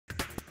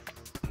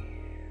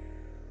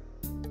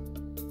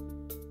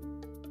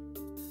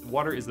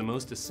Water is the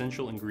most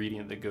essential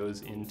ingredient that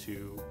goes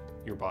into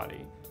your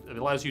body. It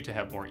allows you to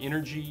have more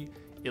energy.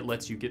 It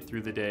lets you get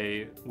through the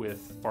day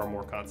with far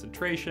more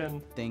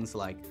concentration. Things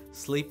like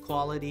sleep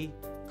quality,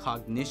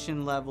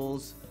 cognition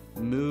levels,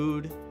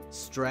 mood,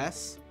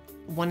 stress.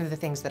 One of the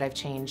things that I've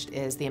changed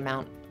is the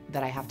amount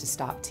that I have to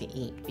stop to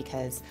eat,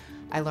 because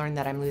I learned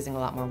that I'm losing a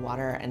lot more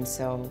water, and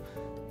so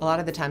a lot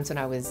of the times when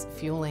I was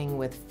fueling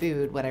with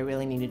food, what I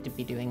really needed to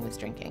be doing was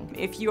drinking.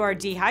 If you are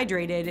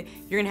dehydrated,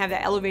 you're gonna have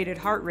that elevated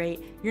heart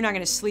rate, you're not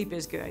gonna sleep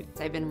as good.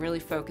 I've been really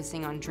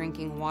focusing on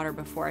drinking water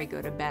before I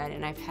go to bed,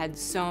 and I've had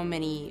so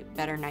many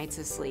better nights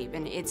of sleep.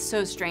 And it's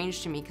so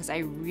strange to me because I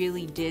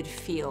really did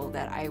feel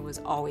that I was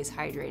always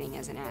hydrating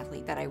as an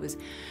athlete, that I was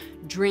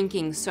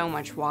drinking so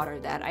much water,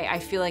 that I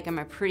feel like I'm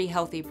a pretty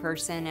healthy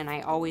person, and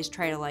I always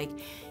try to like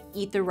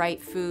eat the right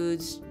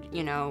foods,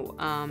 you know,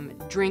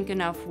 drink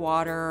enough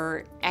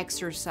water,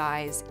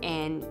 exercise,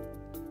 and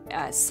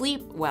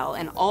sleep well.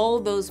 And all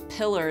those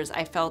pillars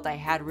I felt I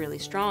had really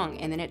strong,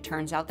 and then it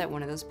turns out that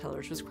one of those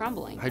pillars was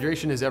crumbling.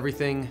 Hydration is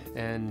everything,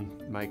 and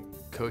my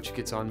coach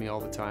gets on me all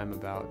the time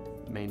about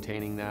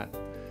maintaining that.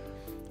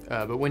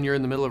 But when you're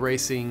in the middle of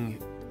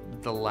racing,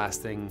 the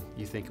last thing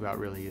you think about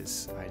really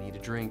is, I need a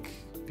drink,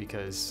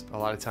 because a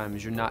lot of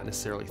times you're not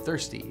necessarily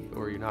thirsty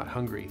or you're not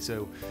hungry.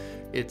 So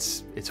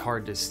it's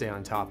hard to stay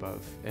on top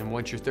of. And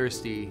once you're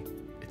thirsty,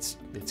 it's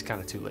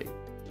kind of too late.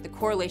 The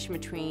correlation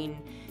between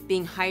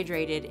being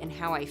hydrated and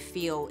how I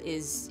feel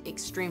is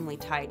extremely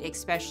tight,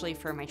 especially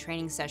for my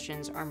training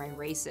sessions or my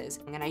races.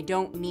 And I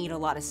don't need a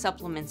lot of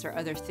supplements or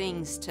other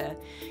things to,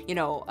 you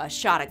know, a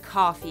shot of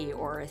coffee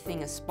or a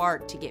thing of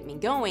Spark to get me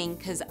going,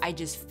 because I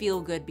just feel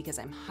good because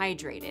I'm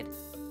hydrated.